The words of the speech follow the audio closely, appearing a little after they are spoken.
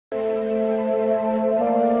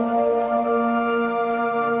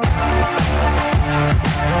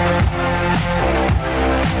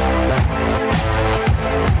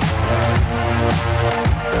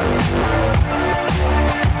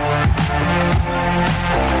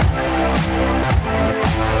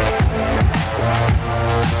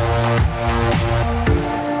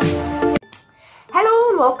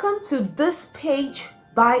this page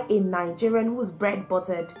by a Nigerian who's bred,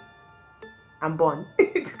 buttered, and born.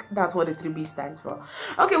 That's what the 3B stands for.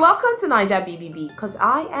 Okay, welcome to Naija BBB, because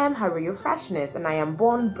I am Royal Freshness and I am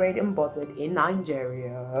born, bred, and buttered in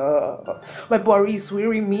Nigeria. My body is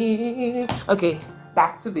wearing me. Okay,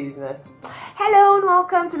 back to business. Hello and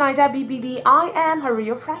welcome to Naija BBB. I am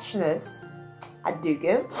Royal Freshness,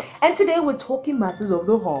 Adaugo, and today we're talking matters of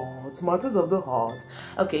the heart. Matters of the heart.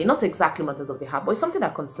 Okay, not exactly matters of the heart, but it's something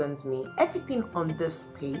that concerns me. Everything on this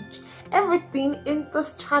page, everything in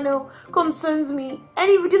this channel concerns me. And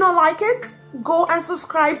if you do not like it, go and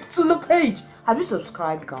subscribe to the page. Have you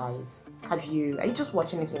subscribed, guys? Have you? Are you just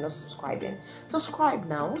watching it and not subscribing? Subscribe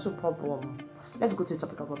now. What's the problem? Let's go to the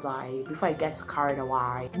topic of the day before I get carried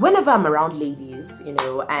away. Whenever I'm around ladies, you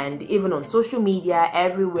know, and even on social media,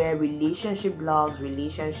 everywhere, relationship blogs,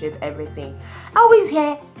 relationship, everything, I always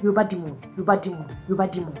hear Yoruba demon, Yoruba demon, Yoruba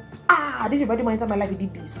demon. Ah, this Yoruba demon entered my life, he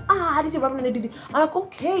did this. Ah, this Yoruba demon did this. I'm like,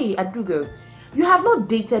 okay, Adaugo, you have not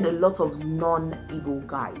dated a lot of non-Igbo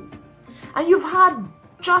guys, and you've had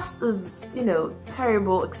just as, you know,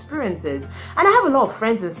 terrible experiences. And I have a lot of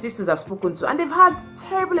friends and sisters I've spoken to, and they've had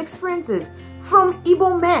terrible experiences from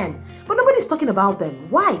Igbo men, but nobody's talking about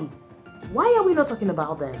them. Why? Why are we not talking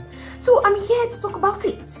about them? So I'm here to talk about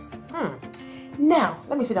it. Now,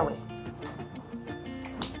 let me say that way.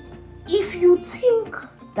 If you think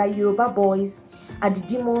that Yoruba boys are the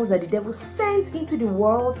demons that the devil sent into the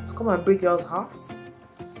world to come and break girls' hearts,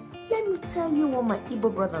 let me tell you what my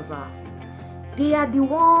Igbo brothers are. They are the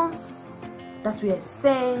ones that were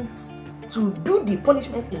sent to do the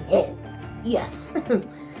punishment in hell. Yes.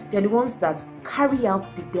 They are the ones that carry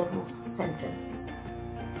out the devil's sentence.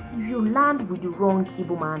 If you land with the wrong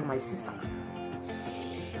Igbo man, my sister,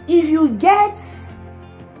 if you get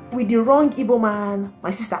with the wrong Igbo man,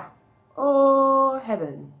 my sister, oh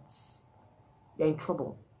heavens, you're in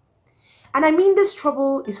trouble. And I mean this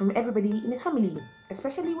trouble is from everybody in his family,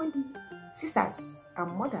 especially when the sisters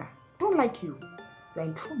and mother don't like you. You're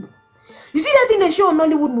in trouble. You see that thing they show on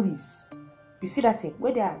Hollywood movies? You see that thing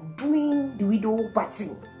where they are doing the widow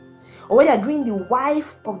batting, or where they are doing the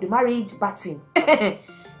wife of the marriage batting.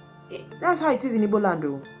 That's how it is in Igbo land,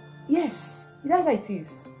 though. Yes, that's how it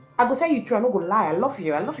is. I go tell you true, I'm not gonna lie. I love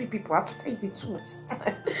you people. I have to tell you the truth.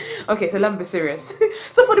 Okay, so let me be serious.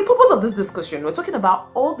 So for the purpose of this discussion, we're talking about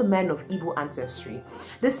all the men of Igbo ancestry.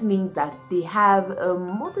 This means that they have a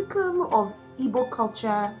modicum of Igbo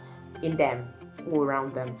culture in them, all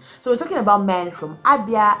around them. So we're talking about men from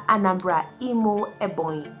Abia, Anambra, Imo,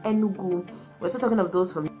 Ebonyi, Enugu. We're also talking of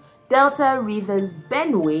those from Delta, Rivers,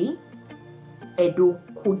 Benue, Edo,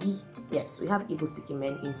 Kogi. Yes, we have Igbo-speaking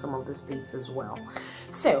men in some of the states as well.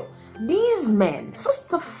 So these men,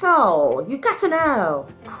 first of all, you got to know,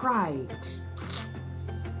 pride.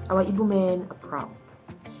 Our Igbo men are proud.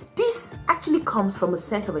 This actually comes from a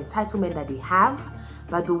sense of entitlement that they have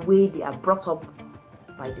by the way they are brought up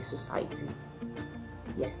by the society.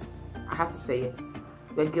 Yes, I have to say it.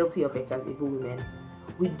 We're guilty of it as Igbo women.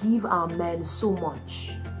 We give our men so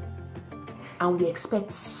much and we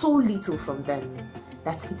expect so little from them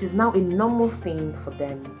that it is now a normal thing for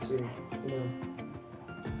them to, you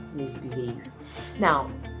know, misbehave.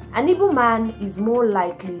 Now, an Igbo man is more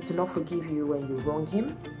likely to not forgive you when you wrong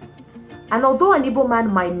him. And although an Igbo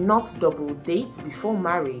man might not double date before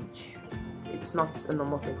marriage, it's not a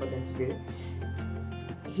normal thing for them to do,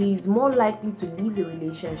 he's more likely to leave the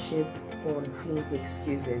relationship on flimsy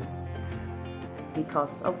excuses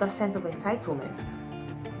because of that sense of entitlement.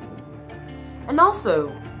 And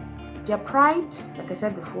also, their pride, like I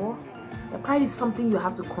said before, their pride is something you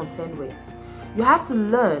have to contend with. You have to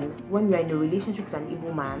learn when you're in a relationship with an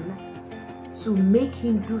Igbo man to make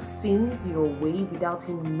him do things your way without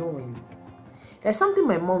him knowing. There's something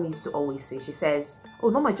my mom used to always say. She says, oh,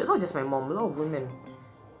 not just my mom, a lot of women,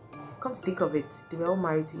 come to think of it, they were all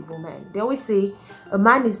married to Igbo men. They always say a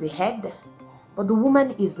man is the head, but the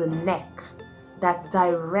woman is the neck that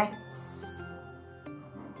directs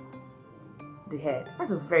the head. That's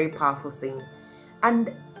a very powerful thing.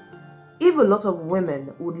 And if a lot of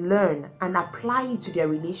women would learn and apply it to their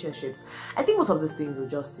relationships, I think most of these things will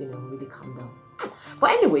just, you know, really calm down.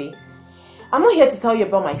 But anyway, I'm not here to tell you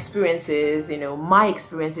about my experiences, you know, my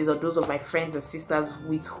experiences or those of my friends and sisters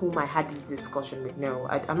with whom I had this discussion with. No,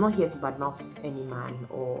 I'm not here to badmouth any man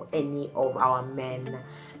or any of our men,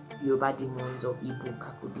 Yoruba demons or Igbo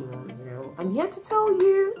Kaku demons, you know. I'm here to tell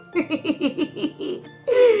you,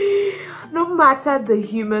 no matter the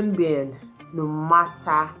human being, no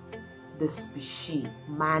matter the species,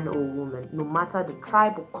 man or woman, no matter the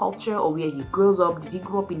tribe or culture or where he grows up, did he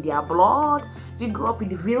grow up in their blood, did he grow up in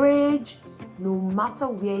the village, no matter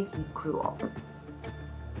where he grew up,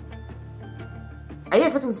 Are you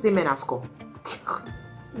expecting me to say men are scum?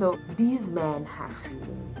 No, these men have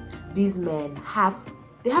feelings. These men have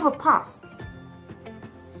a past.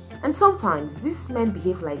 And sometimes these men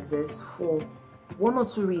behave like this for one or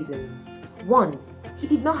two reasons. One, he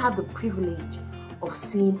did not have the privilege of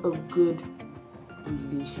seeing a good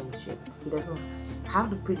relationship. He doesn't have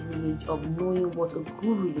the privilege of knowing what a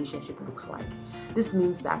good relationship looks like. This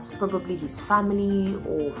means that probably his family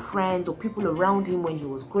or friends or people around him when he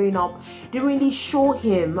was growing up didn't really show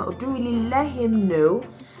him or didn't really let him know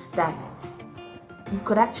that you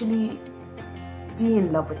could actually be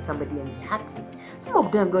in love with somebody and be happy. Some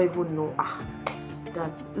of them don't even know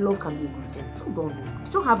that love can be a good thing. Some don't know.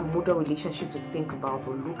 They don't have a modern relationship to think about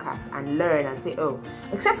or look at and learn and say, oh,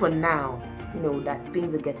 except for now, you know, that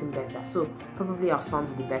things are getting better, so probably our sons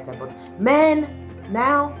will be better. But men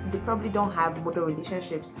now, they probably don't have modern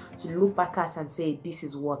relationships to look back at and say this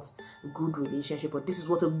is what a good relationship or this is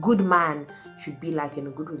what a good man should be like in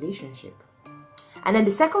a good relationship. And then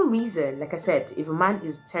the second reason, like I said, if a man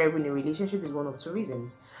is terrible in a relationship, is one of two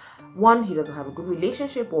reasons. One, he doesn't have a good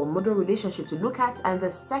relationship or a modern relationship to look at, and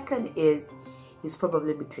the second is he's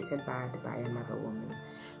probably been treated bad by another woman.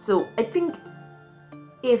 So I think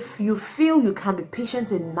if you feel you can be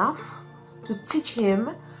patient enough to teach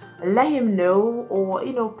him, let him know, or,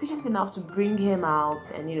 you know, patient enough to bring him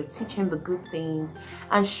out and, you know, teach him the good things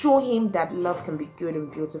and show him that love can be good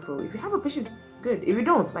and beautiful. If you have a patience, good. If you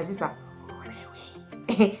don't, my sister,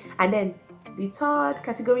 and then the third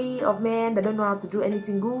category of men that don't know how to do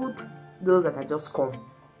anything good, those that are just scum.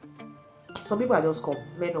 Some people are just scum,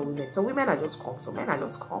 men or women. Some women are just scum, some men are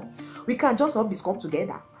just scum. We can't just all be scum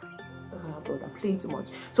together. Oh God, I'm playing too much.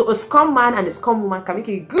 So a scum man and a scum woman can make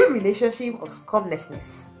a good relationship of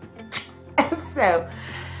scumlessness. So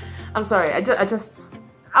I'm sorry,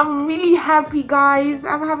 I'm really happy, guys.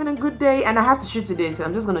 I'm having a good day, and I have to shoot today, so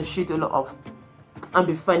I'm just gonna shoot a lot of and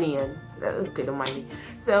be funny and okay, don't mind me.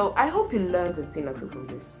 So I hope you learned a thing or two from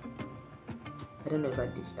this. I don't know if I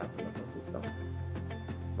dished out a lot of wisdom,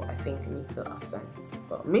 but I think it makes a lot of sense.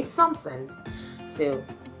 Well, it makes some sense. So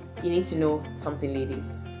you need to know something,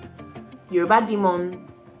 ladies. Yoruba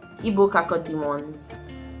demons, Igbo Kakot demons,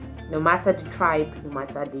 no matter the tribe, no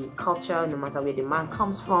matter the culture, no matter where the man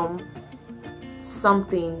comes from,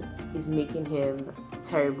 something is making him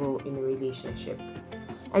terrible in a relationship.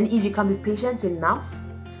 And if you can be patient enough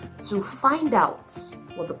to find out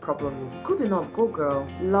what the problem is, good enough, go girl.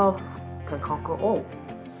 Love can conquer all.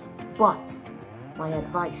 But my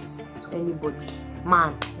advice to anybody,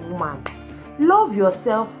 man, woman, love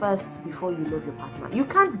yourself first before you love your partner. You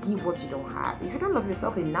can't give what you don't have. If you don't love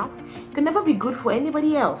yourself enough, you can never be good for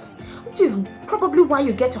anybody else, which is probably why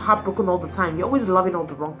you get your heart broken all the time. You're always loving all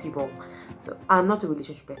the wrong people. So I'm not a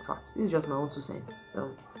relationship expert. This is just my own 2 cents.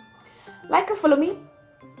 So like and follow me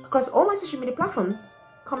across all my social media platforms.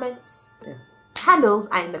 Comments, handles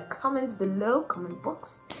are in the comments below, comment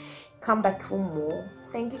box. Come back for more.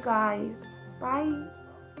 Thank you, guys. Bye.